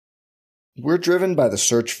We're driven by the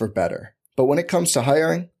search for better. But when it comes to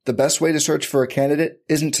hiring, the best way to search for a candidate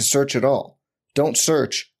isn't to search at all. Don't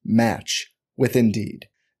search, match with Indeed.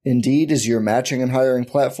 Indeed is your matching and hiring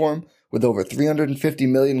platform with over 350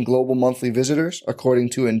 million global monthly visitors,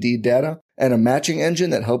 according to Indeed data, and a matching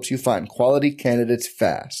engine that helps you find quality candidates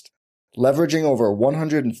fast. Leveraging over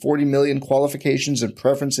 140 million qualifications and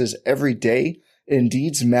preferences every day,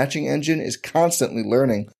 Indeed's matching engine is constantly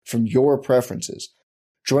learning from your preferences.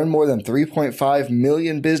 Join more than 3.5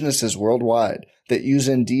 million businesses worldwide that use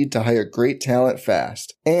Indeed to hire great talent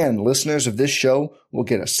fast. And listeners of this show will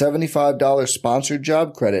get a $75 sponsored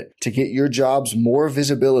job credit to get your jobs more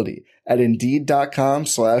visibility at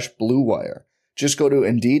Indeed.com/Blue Wire. Just go to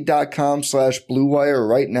Indeed.com/Blue Wire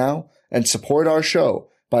right now and support our show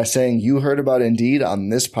by saying you heard about Indeed on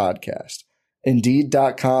this podcast.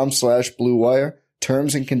 Indeed.com/Blue Wire.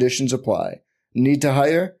 Terms and conditions apply. Need to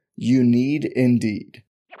hire? You need Indeed.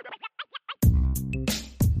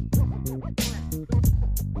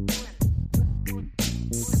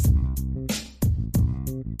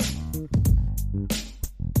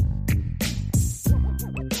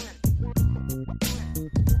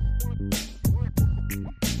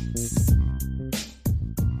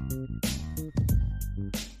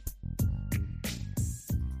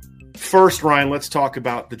 First, Ryan, let's talk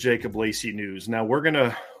about the Jacob Lacey news. Now, we're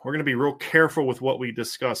gonna be real careful with what we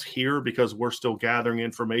discuss here because we're still gathering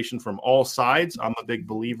information from all sides. I'm a big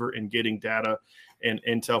believer in getting data and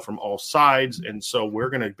intel from all sides, and so we're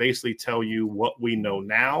going to basically tell you what we know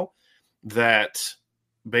now that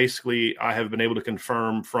basically I have been able to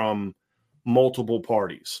confirm from multiple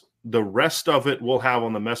parties. The rest of it we'll have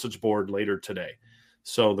on the message board later today.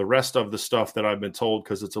 So the rest of the stuff that I've been told,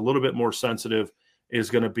 because it's a little bit more sensitive, is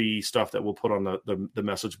going to be stuff that we'll put on the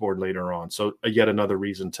message board later on. So yet another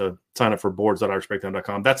reason to sign up for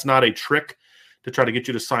boards.irishbreakdown.com. That's not a trick to try to get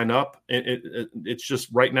you to sign up. It's just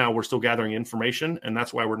right now we're still gathering information, and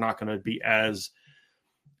that's why we're not going to be as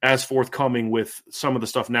forthcoming with some of the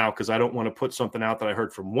stuff now, because I don't want to put something out that I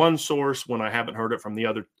heard from one source when I haven't heard it from the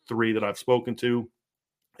other three that I've spoken to.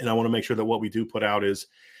 And I want to make sure that what we do put out is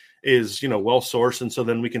well sourced, and so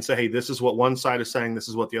then we can say, hey, this is what one side is saying, this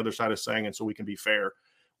is what the other side is saying, and so we can be fair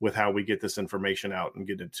with how we get this information out and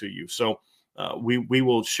get it to you. So we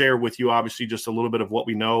will share with you obviously just a little bit of what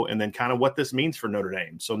we know, and then kind of what this means for Notre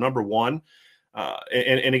Dame. So number one,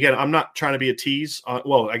 and again, I'm not trying to be a tease.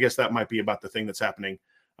 Well, I guess that might be about the thing that's happening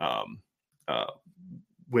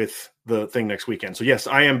with the thing next weekend. So yes,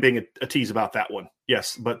 I am being a tease about that one.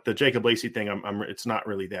 Yes, but the Jacob Lacey thing, it's not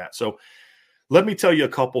really that. So let me tell you a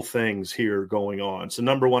couple things here going on. So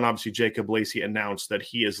number one, obviously, Jacob Lacey announced that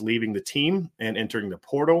he is leaving the team and entering the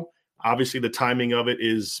portal. Obviously, the timing of it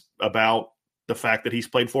is about the fact that he's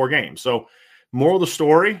played 4 games. So moral of the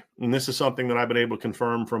story, and this is something that I've been able to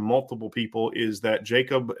confirm from multiple people, is that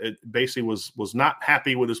Jacob basically was not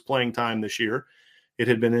happy with his playing time this year. It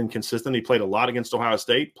had been inconsistent. He played a lot against Ohio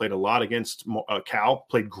State, played a lot against Cal,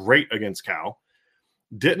 played great against Cal,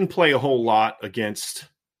 didn't play a whole lot against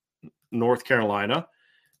North Carolina,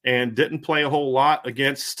 and didn't play a whole lot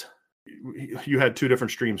against – you had 2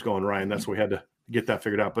 different streams going, Ryan. That's why we had to get that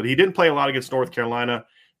figured out. But he didn't play a lot against North Carolina.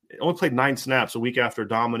 Only played 9 snaps a week after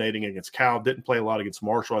dominating against Cal. Didn't play a lot against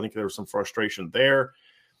Marshall. I think there was some frustration there,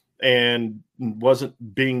 and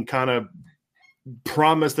wasn't being kind of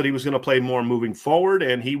promised that he was going to play more moving forward,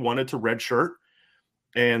 and he wanted to redshirt.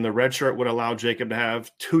 And the redshirt would allow Jacob to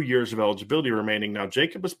have 2 years of eligibility remaining. Now,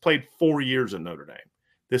 Jacob has played 4 years in Notre Dame.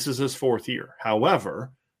 This is his 4th year.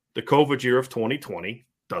 However, the COVID year of 2020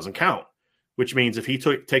 doesn't count, which means if he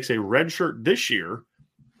takes a red shirt this year,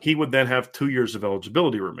 he would then have 2 years of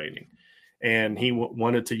eligibility remaining. And he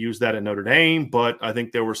wanted to use that in Notre Dame, but I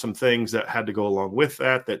think there were some things that had to go along with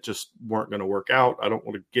that just weren't going to work out. I don't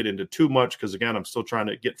want to get into too much because, again, I'm still trying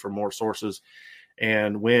to get from more sources.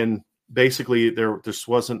 And when basically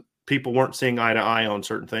people weren't seeing eye to eye on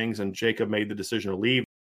certain things, and Jacob made the decision to leave.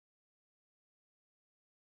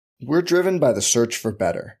 We're driven by the search for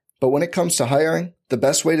better. But when it comes to hiring, the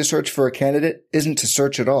best way to search for a candidate isn't to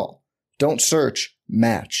search at all. Don't search,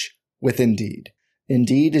 match with Indeed.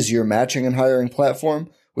 Indeed is your matching and hiring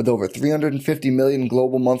platform with over 350 million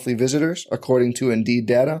global monthly visitors, according to Indeed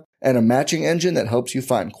data, and a matching engine that helps you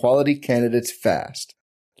find quality candidates fast.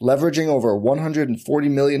 Leveraging over 140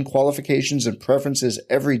 million qualifications and preferences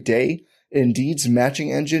every day, Indeed's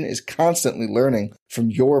matching engine is constantly learning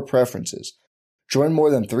from your preferences. Join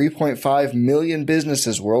more than 3.5 million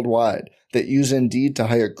businesses worldwide that use Indeed to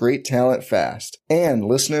hire great talent fast. And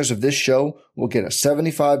listeners of this show will get a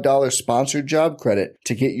 $75 sponsored job credit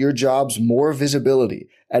to get your jobs more visibility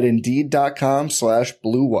at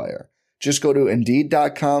Indeed.com/Blue Wire. Just go to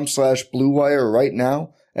Indeed.com/Blue Wire right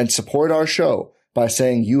now and support our show by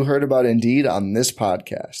saying you heard about Indeed on this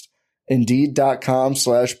podcast.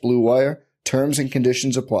 Indeed.com/Blue Wire. Terms and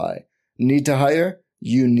conditions apply. Need to hire?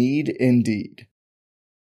 You need Indeed.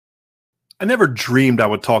 I never dreamed I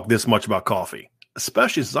would talk this much about coffee,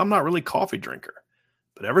 especially since I'm not really a coffee drinker.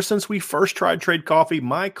 But ever since we first tried Trade Coffee,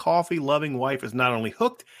 my coffee-loving wife is not only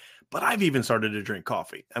hooked, but I've even started to drink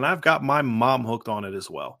coffee, and I've got my mom hooked on it as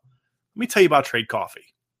well. Let me tell you about Trade Coffee.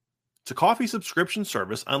 It's a coffee subscription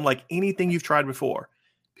service unlike anything you've tried before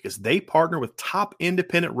because they partner with top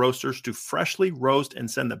independent roasters to freshly roast and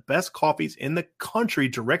send the best coffees in the country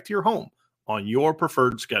direct to your home on your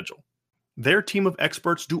preferred schedule. Their team of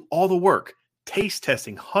experts do all the work, taste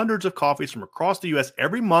testing hundreds of coffees from across the U.S.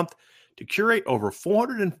 every month to curate over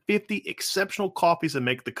 450 exceptional coffees that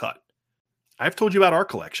make the cut. I've told you about our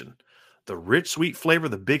collection. The rich, sweet flavor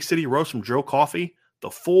of the Big City Roast from Joe Coffee, the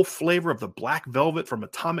full flavor of the Black Velvet from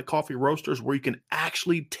Atomic Coffee Roasters where you can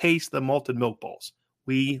actually taste the malted milk balls.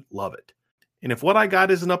 We love it. And if what I got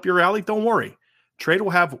isn't up your alley, don't worry. Trade will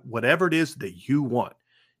have whatever it is that you want.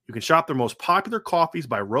 You can shop their most popular coffees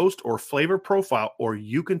by roast or flavor profile, or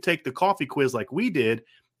you can take the coffee quiz like we did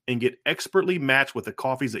and get expertly matched with the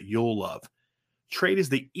coffees that you'll love. Trade is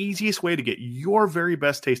the easiest way to get your very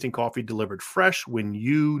best tasting coffee delivered fresh when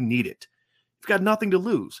you need it. You've got nothing to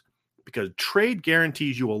lose because Trade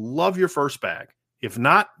guarantees you will love your first bag. If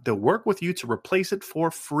not, they'll work with you to replace it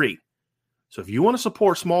for free. So if you want to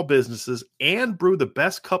support small businesses and brew the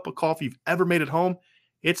best cup of coffee you've ever made at home,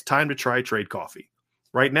 it's time to try Trade Coffee.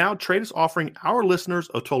 Right now, Trade is offering our listeners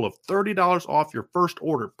a total of $30 off your first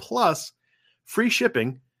order plus free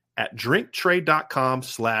shipping at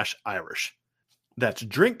drinktrade.com/Irish. That's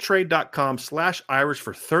drinktrade.com/Irish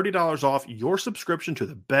for $30 off your subscription to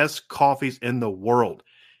the best coffees in the world.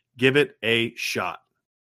 Give it a shot.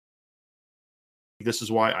 This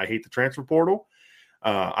is why I hate the transfer portal.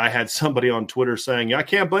 I had somebody on Twitter saying, yeah, I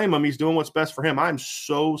can't blame him. He's doing what's best for him. I'm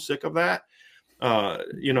so sick of that.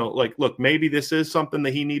 Look, maybe this is something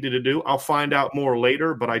that he needed to do. I'll find out more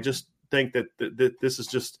later, but I just think that this is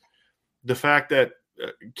just the fact that a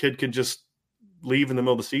kid can just leave in the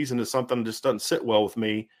middle of the season is something that just doesn't sit well with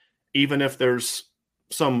me, even if there's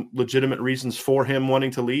some legitimate reasons for him wanting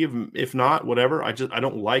to leave. If not, whatever. I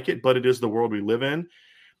don't like it, but it is the world we live in.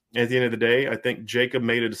 At the end of the day, I think Jacob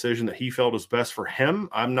made a decision that he felt was best for him.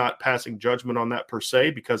 I'm not passing judgment on that per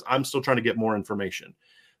se because I'm still trying to get more information.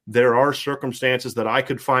 There are circumstances that I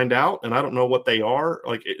could find out, and I don't know what they are.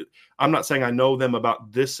 I'm not saying I know them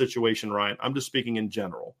about this situation, Ryan. I'm just speaking in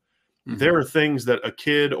general. Mm-hmm. There are things that a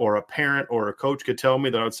kid or a parent or a coach could tell me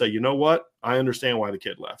that I would say, you know what? I understand why the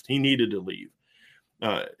kid left. He needed to leave.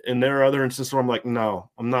 And there are other instances where I'm like, no,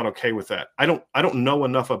 I'm not okay with that. I don't know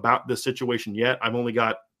enough about this situation yet. I've only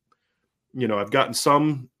got, I've gotten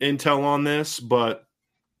some intel on this, but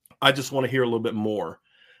I just want to hear a little bit more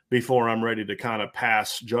before I'm ready to kind of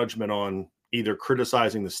pass judgment on either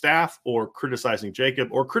criticizing the staff or criticizing Jacob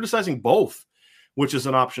or criticizing both, which is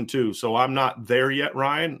an option too. So I'm not there yet,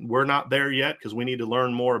 Ryan. We're not there yet because we need to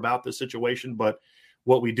learn more about this situation. But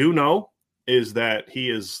what we do know is that he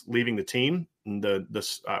is leaving the team. And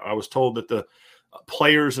I was told that the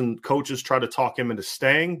players and coaches tried to talk him into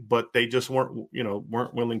staying, but they just weren't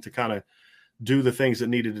willing to kind of do the things that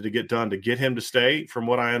needed to get done to get him to stay, from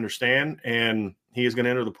what I understand. And he is going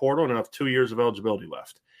to enter the portal and have 2 years of eligibility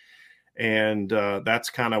left. And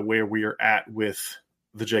that's kind of where we are at with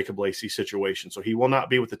the Jacob Lacey situation. So he will not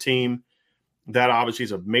be with the team. That obviously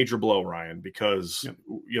is a major blow, Ryan, because,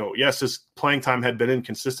 yes, his playing time had been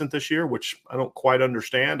inconsistent this year, which I don't quite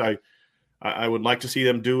understand. I would like to see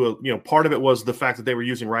them do part of it was the fact that they were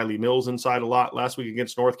using Riley Mills inside a lot last week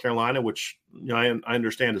against North Carolina, which I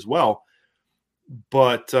understand as well.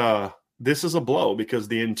 But this is a blow because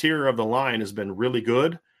the interior of the line has been really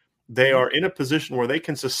good. They are in a position where they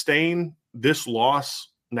can sustain this loss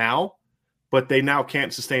now, but they now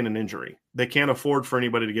can't sustain an injury. They can't afford for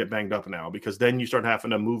anybody to get banged up now because then you start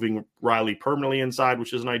having to moving Riley permanently inside,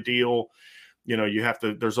 which isn't ideal.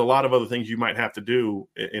 There's a lot of other things you might have to do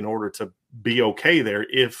in order to be okay there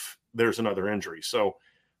if there's another injury. So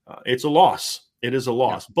it's a loss. It is a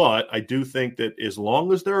loss. Yeah. But I do think that as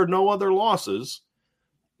long as there are no other losses,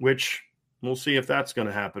 which we'll see if that's going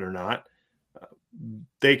to happen or not,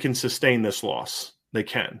 they can sustain this loss. They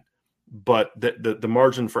can. But the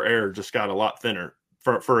margin for error just got a lot thinner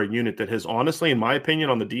for a unit that has, honestly, in my opinion,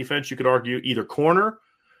 on the defense, you could argue either corner.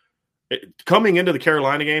 Coming into the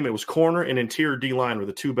Carolina game, it was corner and interior D-line were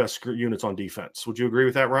the two best units on defense. Would you agree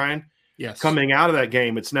with that, Ryan? Yes. Coming out of that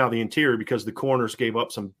game, it's now the interior because the corners gave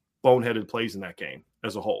up some boneheaded plays in that game.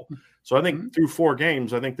 as a whole. So I think through 4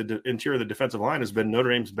 games, I think the interior of the defensive line has been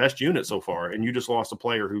Notre Dame's best unit so far. And you just lost a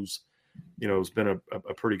player who's, has been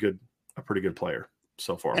a pretty good player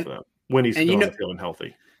so far for them when he's still on the field and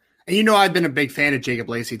healthy. And I've been a big fan of Jacob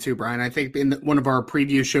Lacey too, Brian. I think in one of our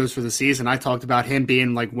preview shows for the season, I talked about him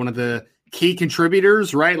being like one of the key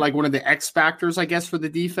contributors, right? Like one of the X factors, I guess, for the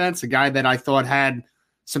defense. A guy that I thought had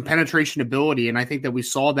some penetration ability, and I think that we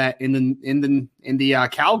saw that in the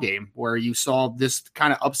Cal game, where you saw this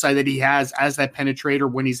kind of upside that he has as that penetrator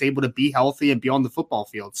when he's able to be healthy and be on the football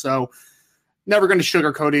field. So, never going to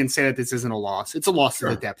sugarcoat it and say that this isn't a loss. It's a loss to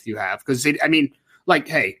the depth you have, because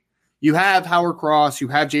hey. You have Howard Cross, you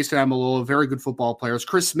have Jason Amalolo, very good football players.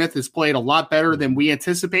 Chris Smith has played a lot better than we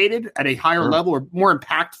anticipated at a higher level, or more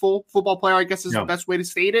impactful football player, I guess is the best way to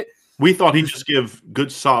state it. We thought he'd just give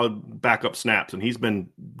good, solid backup snaps, and he's been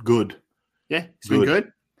good. Yeah, he's been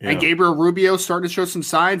good. Yeah. And Gabriel Rubio started to show some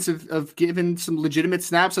signs of giving some legitimate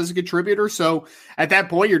snaps as a contributor. So at that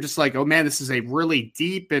point, you're just like, oh, man, this is a really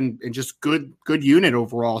deep and just good unit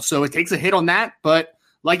overall. So it takes a hit on that, but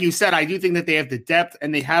like you said, I do think that they have the depth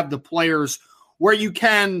and they have the players where you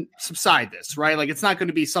can subside this, right? Like it's not going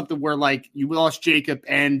to be something where like you lost Jacob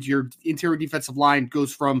and your interior defensive line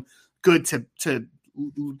goes from good to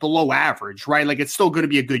below average, right? Like it's still going to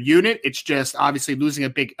be a good unit. It's just obviously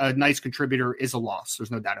losing a nice contributor is a loss.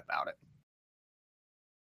 There's no doubt about it.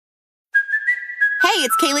 Hey,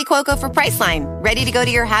 it's Kaylee Cuoco for Priceline. Ready to go to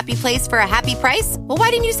your happy place for a happy price? Well, why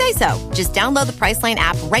didn't you say so? Just download the Priceline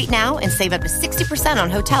app right now and save up to 60% on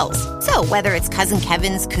hotels. So whether it's Cousin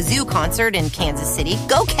Kevin's Kazoo Concert in Kansas City,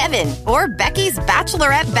 go Kevin, or Becky's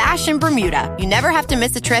Bachelorette Bash in Bermuda, you never have to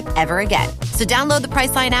miss a trip ever again. So download the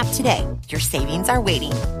Priceline app today. Your savings are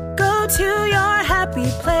waiting. Go to your happy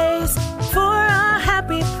place for a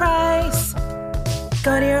happy price.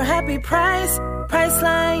 Go to your happy price,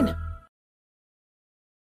 Priceline.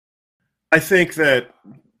 I think that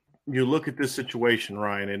you look at this situation,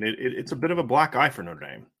 Ryan, and it's a bit of a black eye for Notre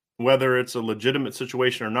Dame, whether it's a legitimate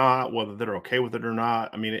situation or not, whether they're okay with it or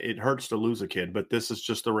not. I mean, it hurts to lose a kid, but this is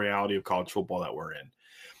just the reality of college football that we're in.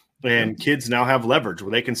 And kids now have leverage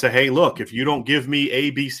where they can say, hey, look, if you don't give me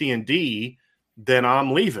A, B, C, and D, then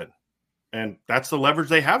I'm leaving. And that's the leverage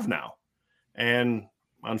they have now. And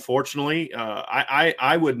unfortunately,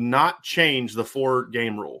 I would not change the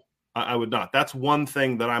 4-game rule. I would not. That's one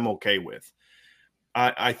thing that I'm okay with.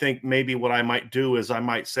 I think maybe what I might do is I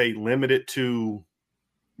might say limit it to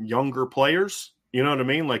younger players. You know what I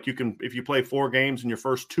mean? Like if you play 4 games in your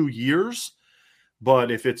first 2 years,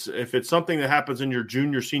 but if it's something that happens in your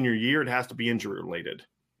junior, senior year, it has to be injury related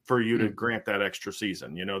for you to grant that extra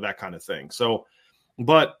season, that kind of thing. So,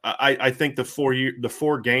 but I think the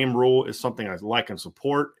 4-game rule is something I like and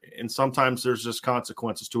support. And sometimes there's just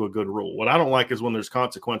consequences to a good rule. What I don't like is when there's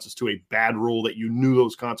consequences to a bad rule that you knew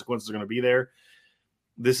those consequences are going to be there.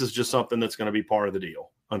 This is just something that's going to be part of the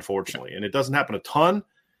deal, unfortunately. And it doesn't happen a ton,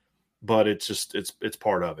 but it's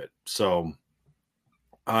part of it. So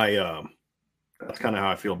that's kind of how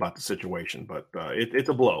I feel about the situation, but it's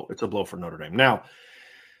a blow. It's a blow for Notre Dame. Now,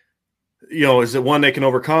 is it one they can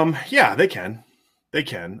overcome? Yeah, they can. They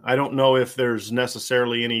can. I don't know if there's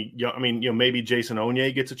necessarily any, maybe Jason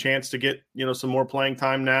Onye gets a chance to get, some more playing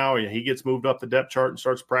time now. He gets moved up the depth chart and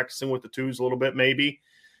starts practicing with the twos a little bit. Maybe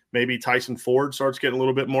Tyson Ford starts getting a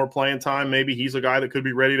little bit more playing time. Maybe he's a guy that could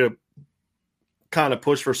be ready to kind of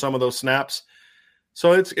push for some of those snaps.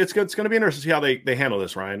 So it's going to be interesting to see how they handle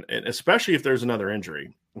this, Ryan, and especially if there's another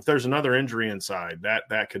injury. If there's another injury inside,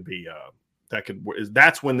 that could be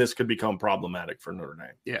that's when this could become problematic for Notre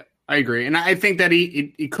Dame. Yeah, I agree. And I think that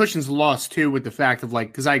he cushions the loss too with the fact of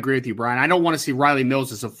because I agree with you, Brian. I don't want to see Riley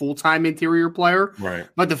Mills as a full-time interior player. Right.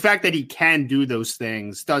 But the fact that he can do those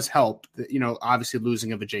things does help, obviously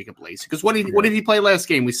losing of a Jacob Lacey. Because what did he play last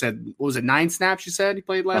game? We said, what was it, 9 snaps you said he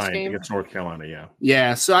played last game? Against North Carolina, yeah.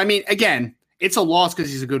 Yeah. So, again, it's a loss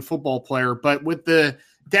because he's a good football player. But with the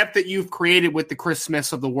depth that you've created with the Chris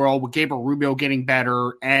Smiths of the world, with Gabriel Rubio getting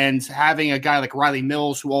better, and having a guy like Riley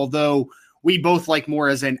Mills, who although we both like more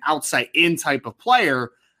as an outside-in type of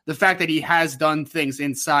player, the fact that he has done things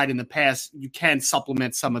inside in the past, you can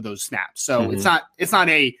supplement some of those snaps. So it's not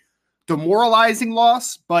a demoralizing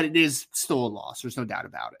loss, but it is still a loss. There's no doubt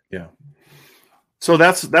about it. Yeah. So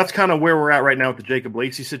that's kind of where we're at right now with the Jacob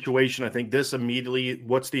Lacey situation. I think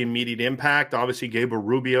what's the immediate impact? Obviously, Gabriel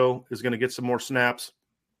Rubio is going to get some more snaps.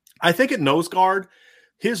 I think at nose guard,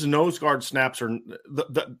 his nose guard snaps are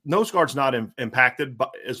the nose guard's not impacted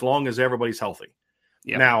as long as everybody's healthy.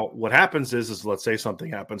 Yep. Now, what happens is let's say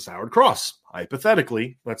something happens to Howard Cross.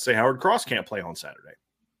 Hypothetically, let's say Howard Cross can't play on Saturday,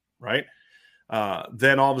 right?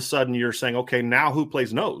 Then all of a sudden you're saying, okay, now who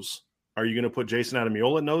plays nose? Are you going to put Jason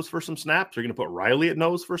Adamiola at nose for some snaps? Are you going to put Riley at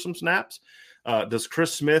nose for some snaps? Does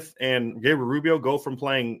Chris Smith and Gabriel Rubio go from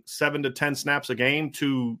playing 7 to 10 snaps a game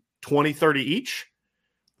to 20, 30 each,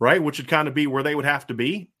 right? Which would kind of be where they would have to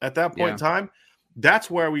be at that point in time. That's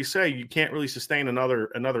where we say you can't really sustain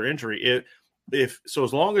another injury. So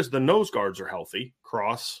as long as the nose guards are healthy,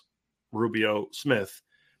 Cross, Rubio, Smith,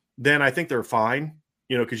 then I think they're fine.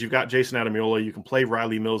 Because you've got Jason Adamiola, you can play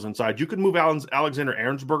Riley Mills inside. You can move Alexander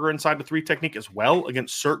Ahrensberger inside the 3 technique as well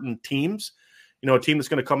against certain teams. A team that's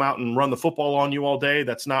going to come out and run the football on you all day.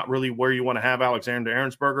 That's not really where you want to have Alexander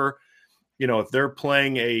Ahrensberger. If they're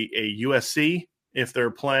playing a USC, if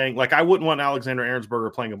they're playing, like I wouldn't want Alexander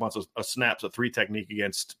Ahrensberger playing a bunch of snaps at 3 technique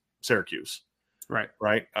against Syracuse.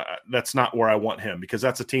 Right. That's not where I want him, because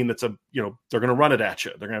that's a team that's they're going to run it at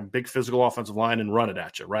you. They're going to have a big physical offensive line and run it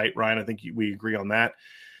at you. Right. Ryan, I think we agree on that.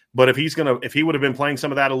 But if he would have been playing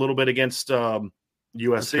some of that a little bit against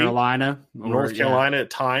USC, North Carolina at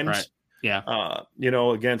times. Right. Yeah.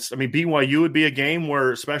 Against, BYU would be a game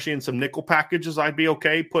where, especially in some nickel packages, I'd be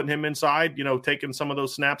okay putting him inside, taking some of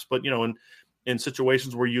those snaps. But, in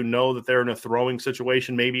situations where that they're in a throwing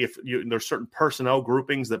situation, maybe if there's certain personnel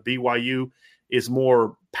groupings that BYU is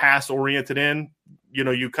more pass oriented in,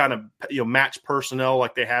 you kind of, match personnel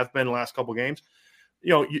like they have been the last couple of games.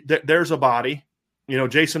 There's a body.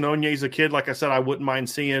 Jason Onye's a kid, like I said, I wouldn't mind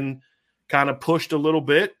seeing kind of pushed a little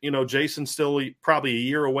bit. Jason's still probably a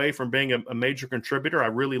year away from being a major contributor. I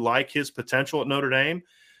really like his potential at Notre Dame.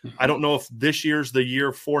 I don't know if this year's the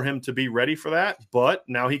year for him to be ready for that, but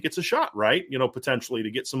now he gets a shot, right? Potentially to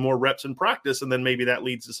get some more reps in practice, and then maybe that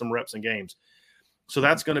leads to some reps in games. So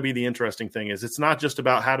that's going to be the interesting thing, is it's not just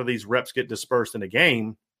about how do these reps get dispersed in a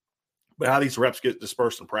game, but how these reps get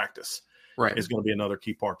dispersed in practice. Right. Is going to be another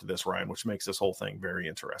key part to this, Ryan, which makes this whole thing very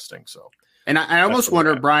interesting. So, and I almost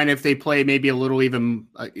wonder, Brian, if they play maybe a little even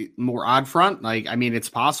more odd front. It's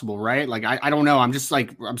possible, right? I don't know. I'm just I'm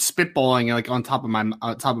spitballing on top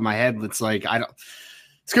of my head. It's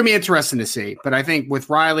it's going to be interesting to see. But I think with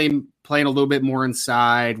Riley playing a little bit more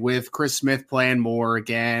inside, with Chris Smith playing more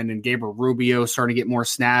again, and Gabriel Rubio starting to get more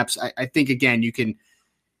snaps, I think again you can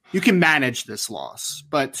manage this loss.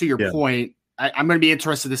 But to your point, I'm going to be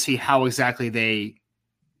interested to see how exactly they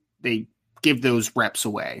give those reps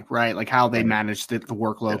away, right? How they manage the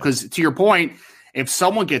workload. Because to your point, if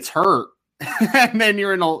someone gets hurt, then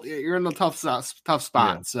you're in a tough spot.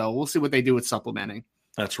 Yeah. So we'll see what they do with supplementing.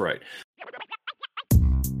 That's right.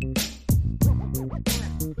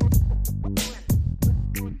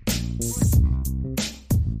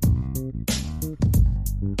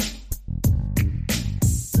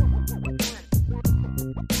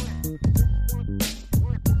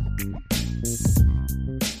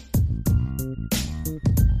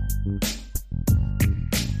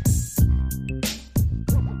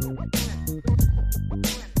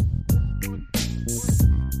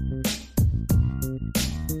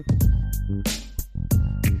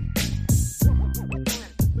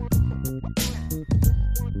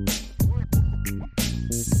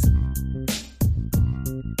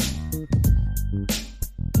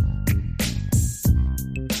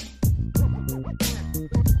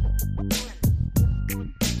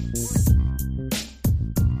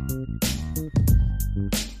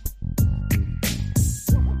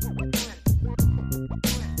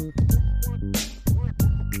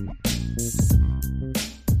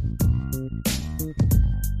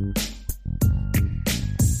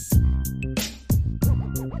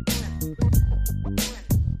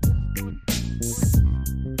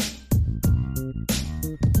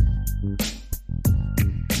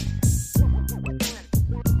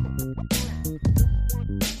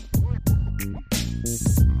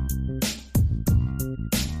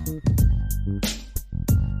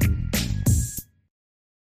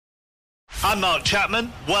 I'm Mark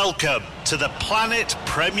Chapman. Welcome to the Planet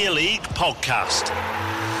Premier League podcast.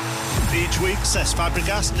 Each week, Cesc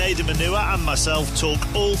Fabregas, Nader Manua and myself talk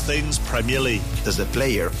all things Premier League. As a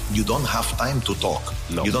player, you don't have time to talk.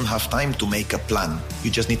 No. You don't have time to make a plan.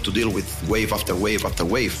 You just need to deal with wave after wave after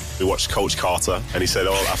wave. We watched Coach Carter and he said,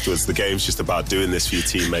 afterwards, the game's just about doing this for your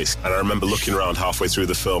teammates. And I remember looking around halfway through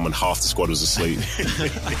the film and half the squad was asleep.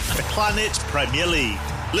 Planet Premier League.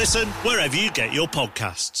 Listen wherever you get your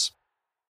podcasts.